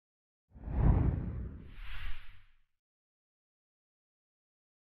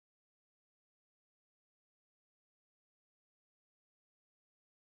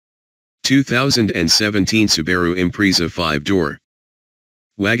2017 Subaru Impreza 5-door.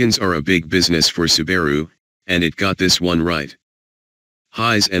 Wagons are a big business for Subaru, and it got this one right.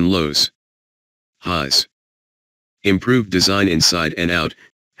 Highs and lows. Highs. Improved design inside and out,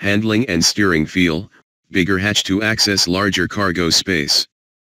 handling and steering feel, bigger hatch to access larger cargo space.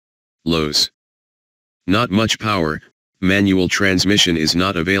 Lows. Not much power, manual transmission is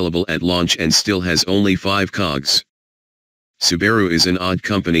not available at launch and still has only 5 cogs. Subaru is an odd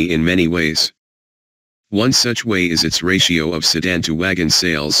company in many ways. One such way is its ratio of sedan to wagon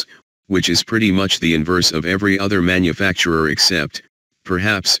sales, which is pretty much the inverse of every other manufacturer except,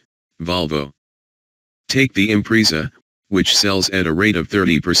 perhaps, Volvo. Take the Impreza, which sells at a rate of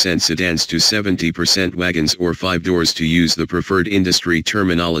 30% sedans to 70% wagons or 5 doors to use the preferred industry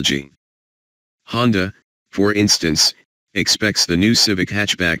terminology. Honda, for instance, expects the new Civic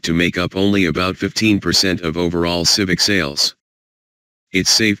hatchback to make up only about 15% of overall Civic sales. It's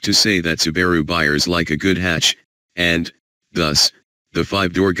safe to say that Subaru buyers like a good hatch, and, thus, the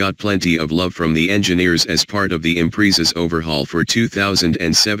 5-door got plenty of love from the engineers as part of the Impreza's overhaul for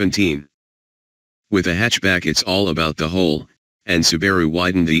 2017. With a hatchback it's all about the whole, and Subaru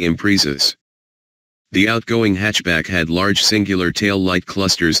widened the Imprezas. The outgoing hatchback had large singular tail light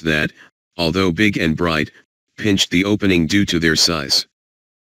clusters that, although big and bright, pinched the opening due to their size.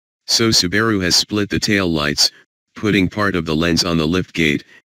 So Subaru has split the tail lights, putting part of the lens on the liftgate,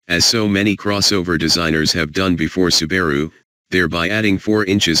 as so many crossover designers have done before Subaru, thereby adding 4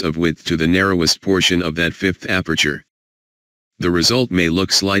 inches of width to the narrowest portion of that 5th aperture. The result may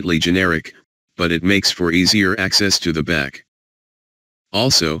look slightly generic, but it makes for easier access to the back.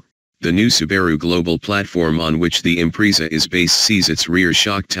 Also, the new Subaru global platform on which the Impreza is based sees its rear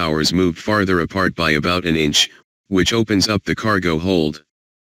shock towers moved farther apart by about an inch, which opens up the cargo hold.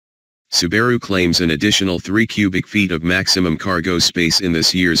 Subaru claims an additional 3 cubic feet of maximum cargo space in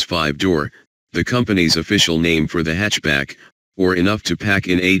this year's 5-door, the company's official name for the hatchback, or enough to pack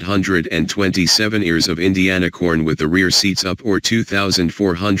in 827 ears of Indiana corn with the rear seats up or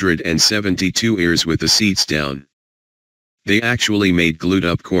 2,472 ears with the seats down. They actually made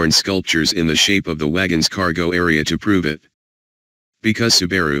glued-up corn sculptures in the shape of the wagon's cargo area to prove it. Because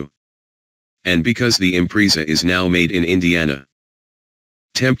Subaru. And because the Impreza is now made in Indiana.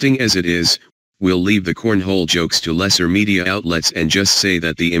 Tempting as it is, we'll leave the cornhole jokes to lesser media outlets and just say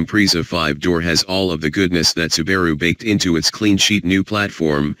that the Impreza 5-door has all of the goodness that Subaru baked into its clean-sheet new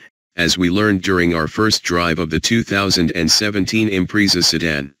platform, as we learned during our first drive of the 2017 Impreza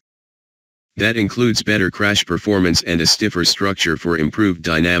sedan. That includes better crash performance and a stiffer structure for improved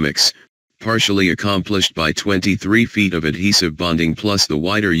dynamics, partially accomplished by 23 feet of adhesive bonding plus the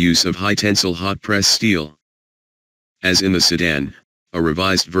wider use of high-tensile hot-press steel. As in the sedan, a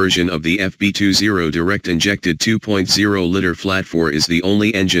revised version of the FB20 direct-injected 2.0-liter flat-4 is the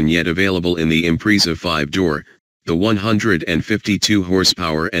only engine yet available in the Impreza 5-door. The 152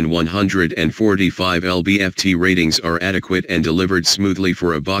 horsepower and 145 lb-ft ratings are adequate and delivered smoothly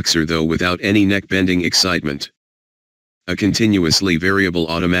for a boxer, though without any neck-bending excitement. A continuously variable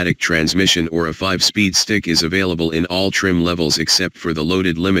automatic transmission or a 5-speed stick is available in all trim levels except for the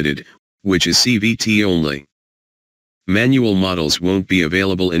loaded limited, which is CVT only. Manual models won't be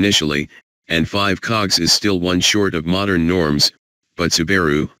available initially, and 5 cogs is still one short of modern norms, but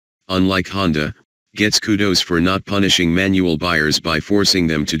Subaru, unlike Honda, gets kudos for not punishing manual buyers by forcing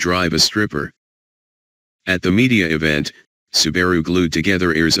them to drive a stripper. At the media event, Subaru glued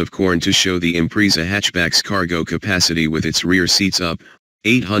together ears of corn to show the Impreza hatchback's cargo capacity with its rear seats up,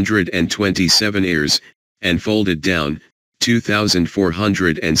 827 ears, and folded down,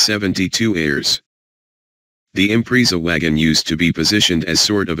 2,472 ears. The Impreza wagon used to be positioned as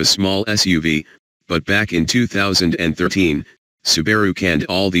sort of a small SUV, but back in 2013, Subaru canned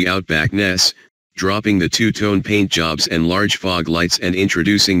all the Outback-ness, dropping the 2-tone paint jobs and large fog lights and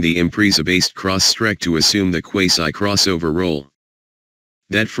introducing the Impreza-based cross-strek to assume the quasi-crossover role.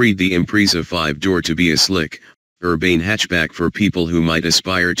 That freed the Impreza 5-door to be a slick, urbane hatchback for people who might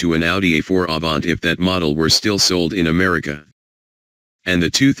aspire to an Audi A4 Avant if that model were still sold in America. And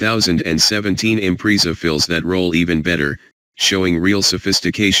the 2017 Impreza fills that role even better, showing real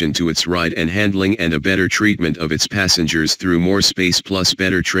sophistication to its ride and handling and a better treatment of its passengers through more space plus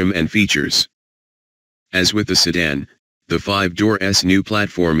better trim and features. As with the sedan, the 5-door's new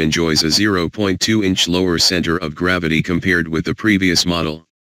platform enjoys a 0.2-inch lower center of gravity compared with the previous model.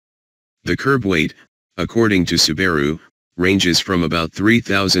 The curb weight, according to Subaru, ranges from about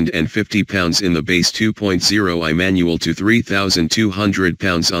 3,050 pounds in the base 2.0i manual to 3,200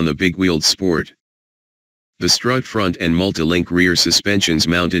 pounds on the big-wheeled Sport. The strut front and multi-link rear suspensions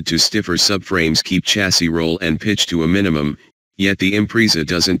mounted to stiffer subframes keep chassis roll and pitch to a minimum, Yet the Impreza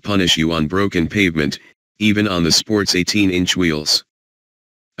doesn't punish you on broken pavement, even on the sport's 18-inch wheels.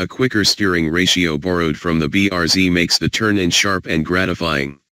 A quicker steering ratio borrowed from the BRZ makes the turn-in sharp and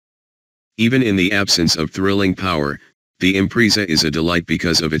gratifying. Even in the absence of thrilling power, the Impreza is a delight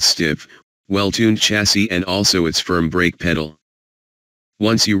because of its stiff, well-tuned chassis and also its firm brake pedal.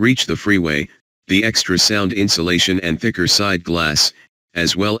 Once you reach the freeway, the extra sound insulation and thicker side glass,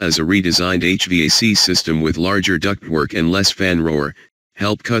 as well as a redesigned HVAC system with larger ductwork and less fan roar,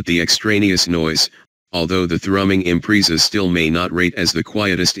 help cut the extraneous noise, although the thrumming Impreza still may not rate as the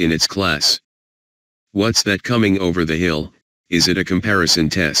quietest in its class. What's that coming over the hill? Is it a comparison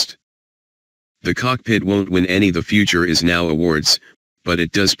test? The cockpit won't win any The Future Is Now awards, but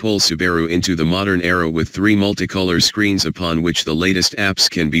it does pull Subaru into the modern era with 3 multicolor screens upon which the latest apps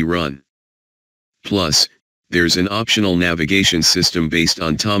can be run. Plus, there's an optional navigation system based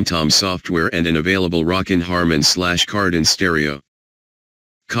on TomTom software and an available Rockin' Harman/Kardon stereo.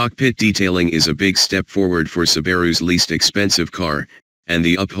 Cockpit detailing is a big step forward for Subaru's least expensive car, and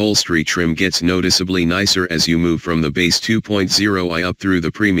the upholstery trim gets noticeably nicer as you move from the base 2.0i up through the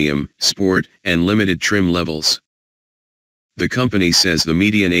premium, sport, and limited trim levels. The company says the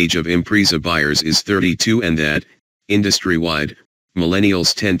median age of Impreza buyers is 32 and that, industry-wide,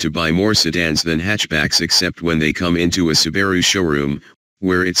 millennials tend to buy more sedans than hatchbacks except when they come into a Subaru showroom,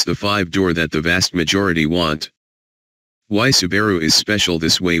 where it's the 5-door that the vast majority want. Why Subaru is special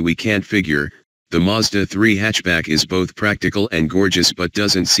this way we can't figure. The Mazda 3 hatchback is both practical and gorgeous but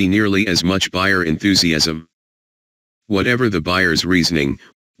doesn't see nearly as much buyer enthusiasm. Whatever the buyer's reasoning,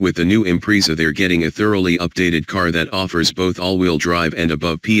 with the new Impreza they're getting a thoroughly updated car that offers both all-wheel drive and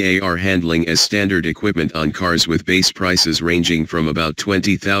above PAR handling as standard equipment on cars with base prices ranging from about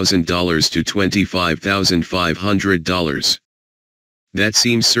 $20,000 to $25,500. That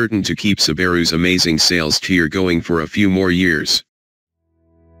seems certain to keep Subaru's amazing sales tier going for a few more years.